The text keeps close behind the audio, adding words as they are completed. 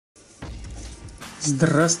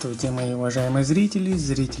Здравствуйте, мои уважаемые зрители,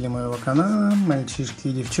 зрители моего канала, мальчишки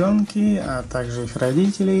и девчонки, а также их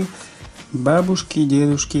родители, бабушки,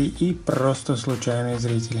 дедушки и просто случайные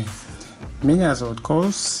зрители. Меня зовут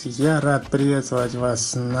Кос, я рад приветствовать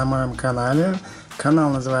вас на моем канале.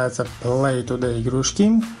 Канал называется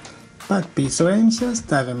игрушки. Подписываемся,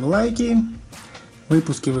 ставим лайки.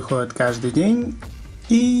 Выпуски выходят каждый день.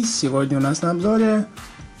 И сегодня у нас на обзоре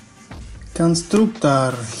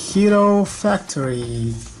конструктор Hero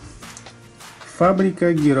Factory.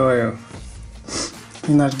 Фабрика героев.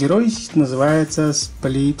 И наш герой называется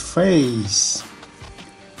Splitface.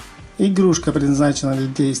 Игрушка предназначена для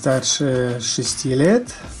детей старше 6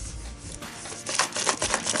 лет.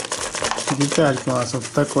 Детальки у нас вот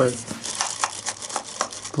в такой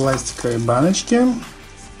пластиковой баночке.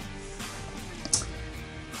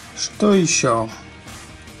 Что еще?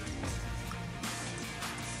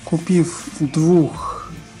 Купив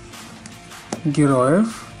двух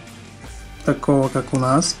героев, такого как у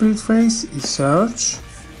нас Splitface и Search,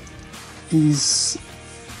 из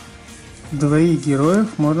двоих героев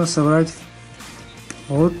можно собрать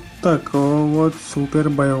вот такого вот супер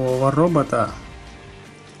боевого робота.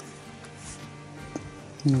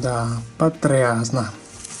 Да, потрясно.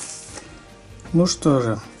 Ну что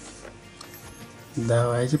же,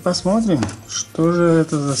 давайте посмотрим, что же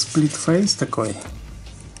это за Splitface такой.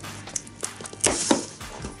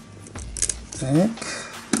 Так,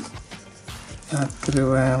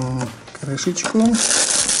 открываем крышечку,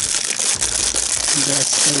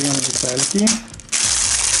 достаем детальки.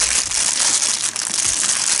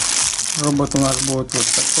 Робот у нас будет вот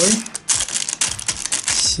такой,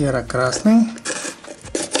 серо-красный.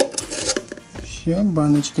 Все,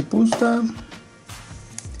 баночки пусто.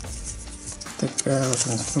 Такая вот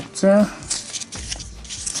инструкция.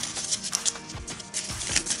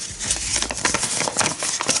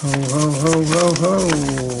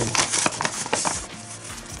 Гоу-гоу-гоу-гоу-гоу.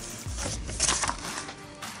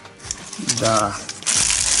 Да.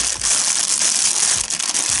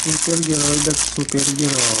 Супергерой, да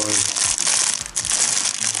супергерой.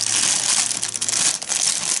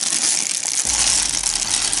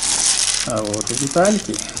 А вот и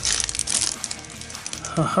детальки.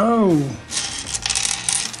 Ха-хау.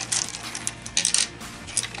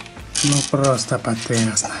 Ну просто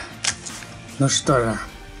потрясно. Ну что же,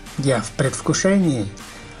 я в предвкушении.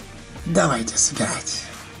 Давайте сыграть.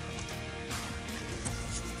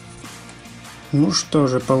 Ну что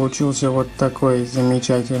же, получился вот такой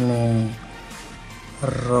замечательный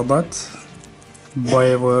робот.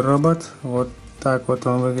 Боевой робот. Вот так вот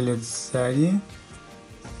он выглядит сзади.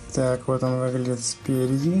 Так вот он выглядит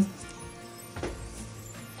спереди.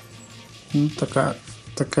 Ну,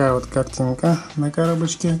 такая вот картинка на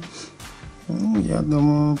коробочке. Ну, я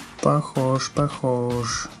думаю, похож.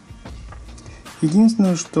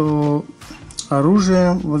 Единственное, что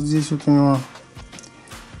оружие вот здесь вот у него,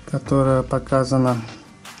 которое показано,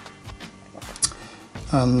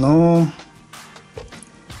 оно,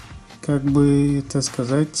 как бы это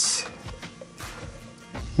сказать,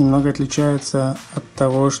 немного отличается от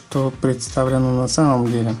того, что представлено на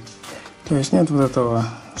самом деле. То есть нет вот этого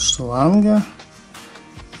шланга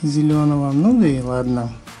зеленого. Ну да и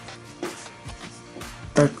ладно.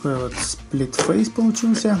 Такой вот Splitface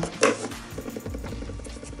получился.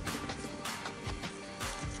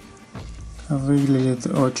 Выглядит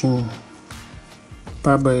очень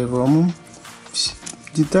по-боевому.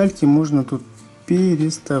 Детальки можно тут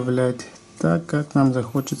переставлять так, как нам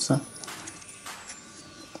захочется.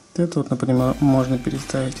 Вот это вот, например, можно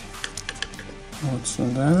переставить вот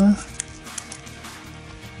сюда.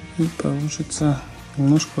 И получится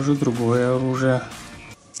немножко уже другое оружие.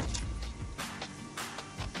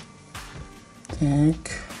 Так.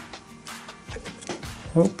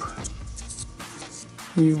 Оп.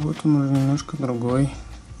 И вот он уже немножко другой.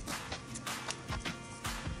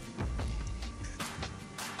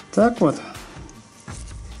 Так вот.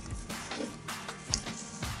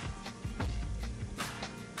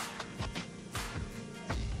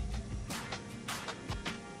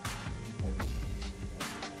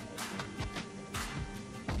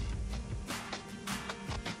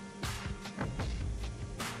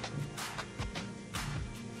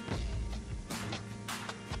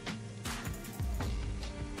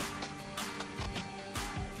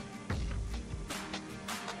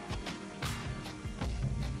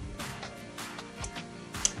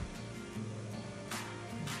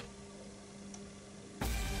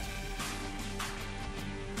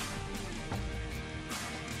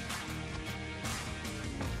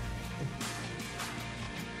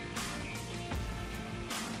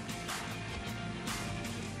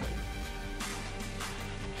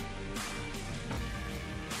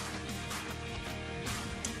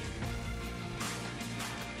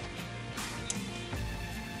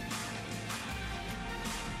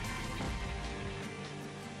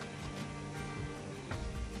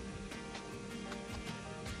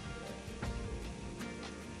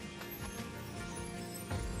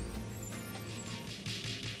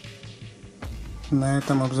 На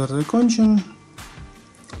этом обзор закончен.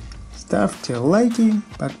 Ставьте лайки,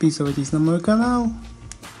 подписывайтесь на мой канал.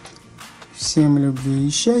 Всем любви и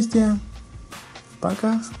счастья.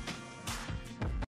 Пока.